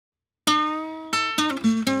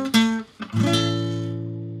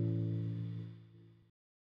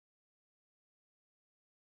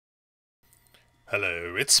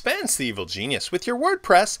Hello, it's Spence, the evil genius, with your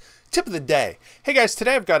WordPress tip of the day. Hey guys,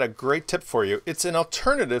 today I've got a great tip for you. It's an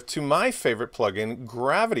alternative to my favorite plugin,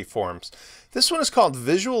 Gravity Forms. This one is called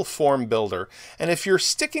Visual Form Builder, and if you're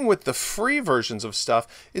sticking with the free versions of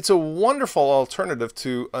stuff, it's a wonderful alternative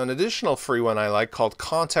to an additional free one I like called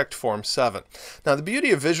Contact Form 7. Now, the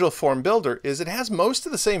beauty of Visual Form Builder is it has most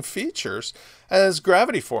of the same features as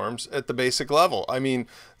Gravity Forms at the basic level. I mean,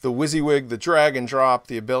 the WYSIWYG, the drag and drop,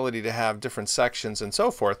 the ability to have different sections and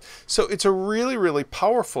so forth. So it's a really, really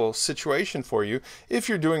powerful situation for you if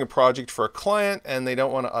you're doing a project for a client and they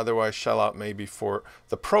don't want to otherwise shell out maybe for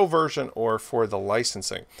the pro version or for the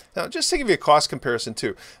licensing. Now, just to give you a cost comparison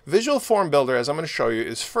too, Visual Form Builder, as I'm going to show you,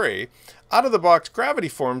 is free. Out of the box, Gravity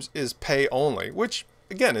Forms is pay only, which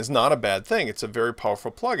again is not a bad thing. It's a very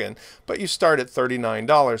powerful plugin, but you start at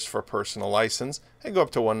 $39 for a personal license and go up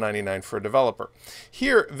to $199 for a developer.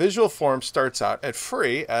 Here, Visual Forms starts out at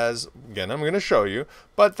free, as again I'm going to show you,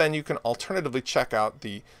 but then you can alternatively check out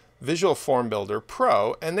the Visual Form Builder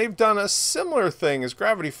Pro, and they've done a similar thing as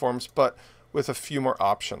Gravity Forms, but with a few more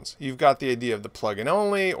options. You've got the idea of the plugin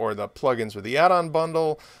only, or the plugins with the add-on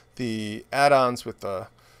bundle, the add-ons with the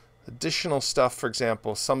additional stuff. For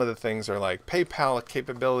example, some of the things are like PayPal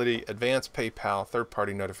capability, advanced PayPal,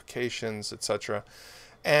 third-party notifications, etc.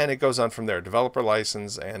 And it goes on from there, developer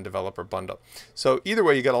license and developer bundle. So either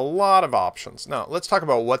way, you get a lot of options. Now, let's talk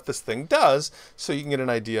about what this thing does so you can get an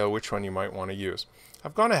idea which one you might want to use.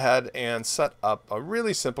 I've gone ahead and set up a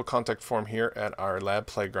really simple contact form here at our Lab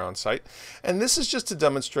Playground site. And this is just to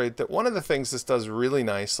demonstrate that one of the things this does really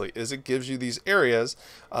nicely is it gives you these areas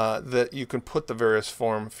that you can put the various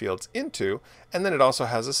form fields into. And then it also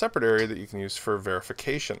has a separate area that you can use for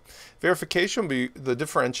verification. Verification will be the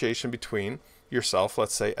differentiation between yourself,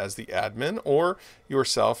 let's say as the admin, or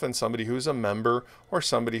yourself and somebody who's a member or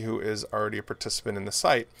somebody who is already a participant in the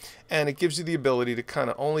site. And it gives you the ability to kind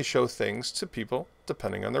of only show things to people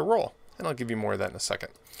depending on their role. And I'll give you more of that in a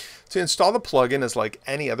second. To install the plugin is like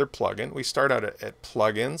any other plugin. We start out at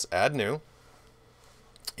Plugins, Add New.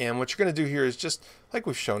 And what you're going to do here is just like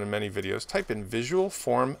we've shown in many videos, type in Visual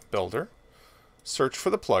Form Builder, search for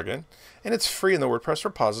the plugin, and it's free in the WordPress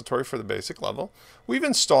repository for the basic level. We've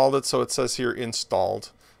installed it, so it says here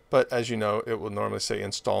installed, but as you know, it will normally say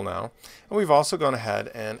install now. And we've also gone ahead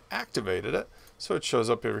and activated it, so it shows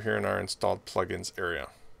up over here in our installed plugins area.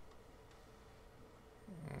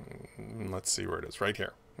 Let's see where it is, right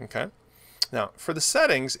here. Okay. Now, for the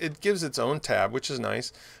settings, it gives its own tab, which is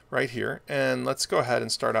nice, right here. And let's go ahead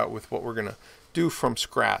and start out with what we're going to do from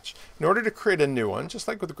scratch. In order to create a new one, just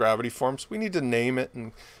like with the Gravity Forms, we need to name it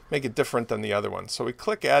and make it different than the other one. So we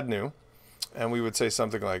click Add New, and we would say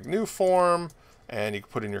something like New Form, and you can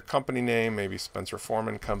put in your company name, maybe Spencer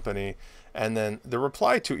Foreman Company, and then the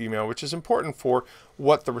reply to email, which is important for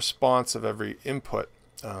what the response of every input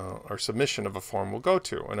or submission of a form will go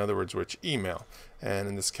to. In other words, which email. And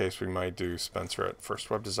in this case, we might do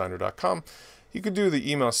Spencer@firstwebdesigner.com. You could do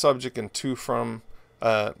the email subject and to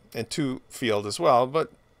field as well,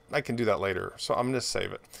 but I can do that later. So I'm going to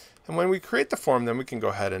save it. And when we create the form, then we can go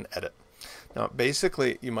ahead and edit. Now,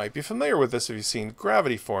 basically, you might be familiar with this if you've seen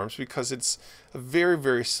Gravity Forms because it's a very,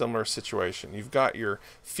 very similar situation. You've got your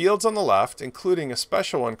fields on the left, including a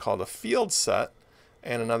special one called a field set,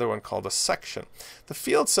 and another one called a section. The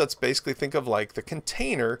field sets basically think of like the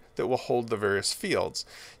container that will hold the various fields.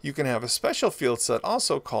 You can have a special field set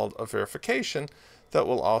also called a verification that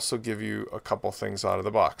will also give you a couple things out of the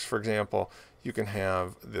box. For example, you can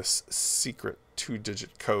have this secret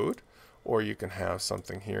 2-digit code, or you can have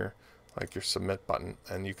something here like your submit button,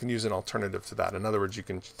 and you can use an alternative to that. In other words, you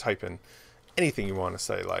can type in anything you want to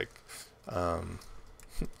say, like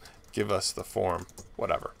give us the form,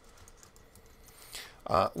 whatever.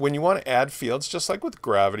 When you want to add fields, just like with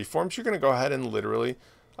Gravity Forms, you're going to go ahead and literally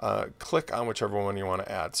click on whichever one you want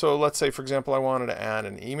to add. So let's say, for example, I wanted to add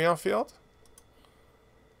an email field.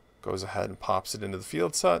 Goes ahead and pops it into the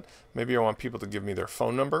field set. Maybe I want people to give me their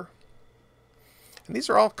phone number. And these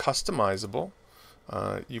are all customizable.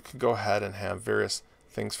 You can go ahead and have various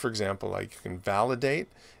things. For example, like you can validate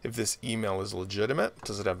if this email is legitimate.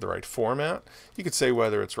 Does it have the right format? You could say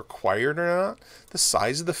whether it's required or not. The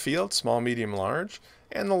size of the field, small, medium, large.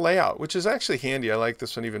 And the layout, which is actually handy. I like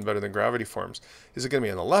this one even better than Gravity Forms. Is it going to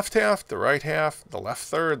be on the left half, the right half, the left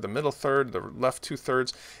third, the middle third, the left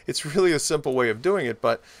 2/3? It's really a simple way of doing it,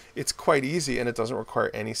 but it's quite easy and it doesn't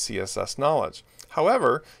require any CSS knowledge.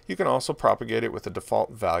 However, you can also propagate it with a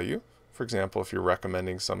default value. For example, if you're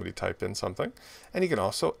recommending somebody type in something, and you can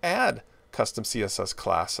also add custom CSS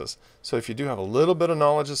classes. So if you do have a little bit of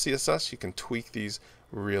knowledge of CSS, you can tweak these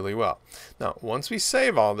really well. Now, once we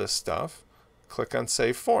save all this stuff, click on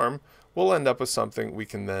Save Form, we'll end up with something we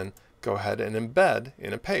can then go ahead and embed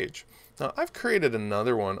in a page. Now, I've created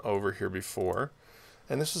another one over here before,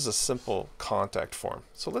 and this is a simple contact form.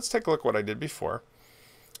 So let's take a look at what I did before.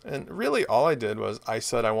 And really all I did was I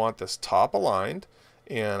said I want this top aligned,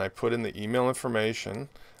 and I put in the email information.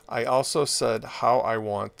 I also said how I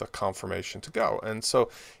want the confirmation to go. And so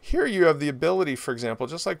here you have the ability, for example,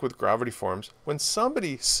 just like with Gravity Forms, when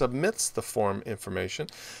somebody submits the form information,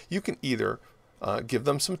 you can either give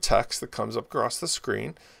them some text that comes up across the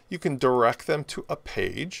screen, you can direct them to a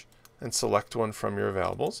page and select one from your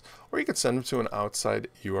availables, or you can send them to an outside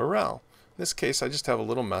URL. In this case, I just have a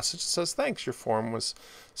little message that says, thanks, your form was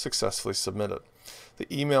successfully submitted. The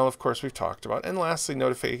email, of course, we've talked about. And lastly,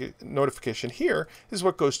 notification here is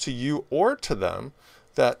what goes to you or to them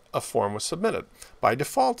that a form was submitted. By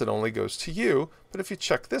default, it only goes to you, but if you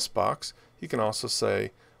check this box, you can also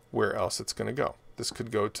say where else it's going to go. This could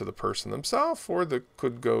go to the person themselves, or that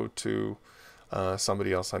could go to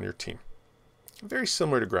somebody else on your team. Very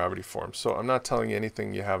similar to Gravity Forms, so I'm not telling you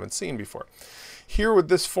anything you haven't seen before. Here with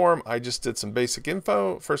this form, I just did some basic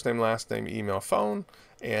info, first name, last name, email, phone,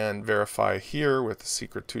 and verify here with a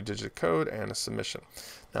secret 2-digit code and a submission.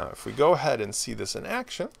 Now, if we go ahead and see this in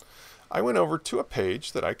action, I went over to a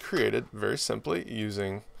page that I created very simply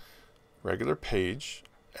using regular page,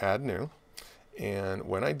 add new, and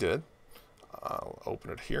when I did, I'll open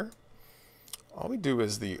it here. All we do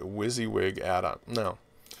is the WYSIWYG add-on. Now,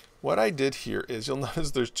 what I did here is you'll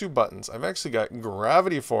notice there's two buttons. I've actually got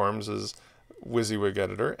Gravity Forms as WYSIWYG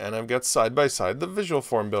editor, and I've got side by side the visual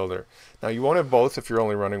form builder. Now you won't have both if you're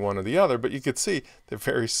only running one or the other, but you can see they're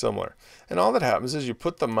very similar. And all that happens is you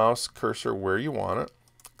put the mouse cursor where you want it,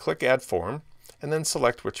 click add form, and then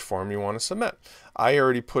select which form you want to submit. I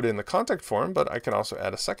already put in the contact form, but I can also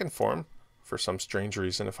add a second form for some strange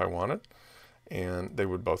reason if I wanted, and they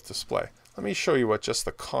would both display. Let me show you what just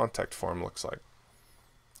the contact form looks like.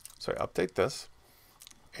 So I update this,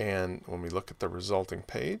 and when we look at the resulting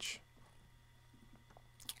page,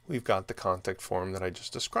 we've got the contact form that I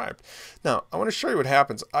just described. Now, I want to show you what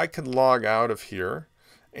happens. I could log out of here,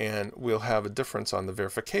 and we'll have a difference on the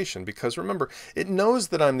verification, because remember, it knows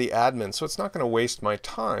that I'm the admin, so it's not going to waste my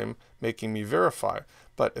time making me verify.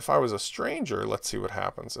 But if I was a stranger, let's see what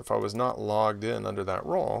happens. If I was not logged in under that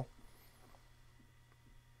role,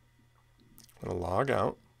 I'm going to log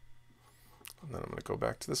out, and then I'm going to go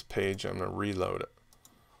back to this page, and I'm going to reload it.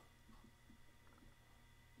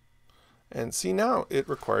 And see, now it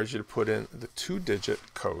requires you to put in the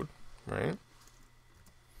 2-digit code, right?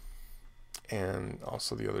 And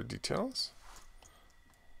also the other details.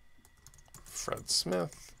 Fred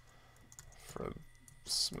Smith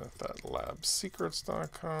at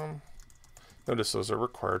labsecrets.com. Notice those are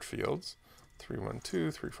required fields.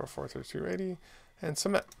 312-344-3280, and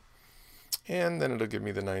submit. And then it'll give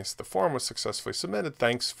me the form was successfully submitted.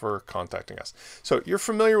 Thanks for contacting us. So you're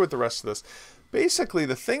familiar with the rest of this. Basically,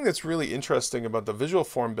 the thing that's really interesting about the Visual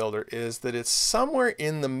Form Builder is that it's somewhere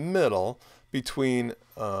in the middle between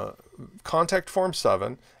Contact Form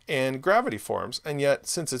 7 and Gravity Forms, and yet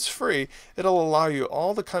since it's free, it'll allow you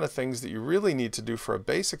all the kind of things that you really need to do for a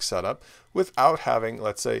basic setup without having,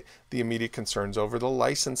 let's say, the immediate concerns over the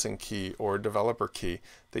licensing key or developer key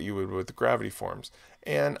that you would with Gravity Forms.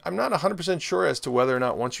 And I'm not 100% sure as to whether or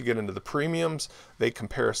not once you get into the premiums, they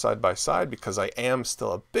compare side by side, because I am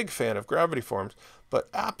still a big fan of Gravity Forms, but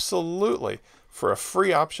absolutely, for a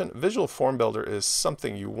free option, Visual Form Builder is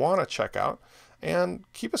something you want to check out, and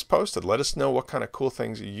keep us posted. Let us know what kind of cool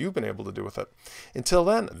things you've been able to do with it. Until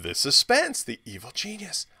then, this is Spence, the evil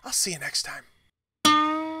genius. I'll see you next time.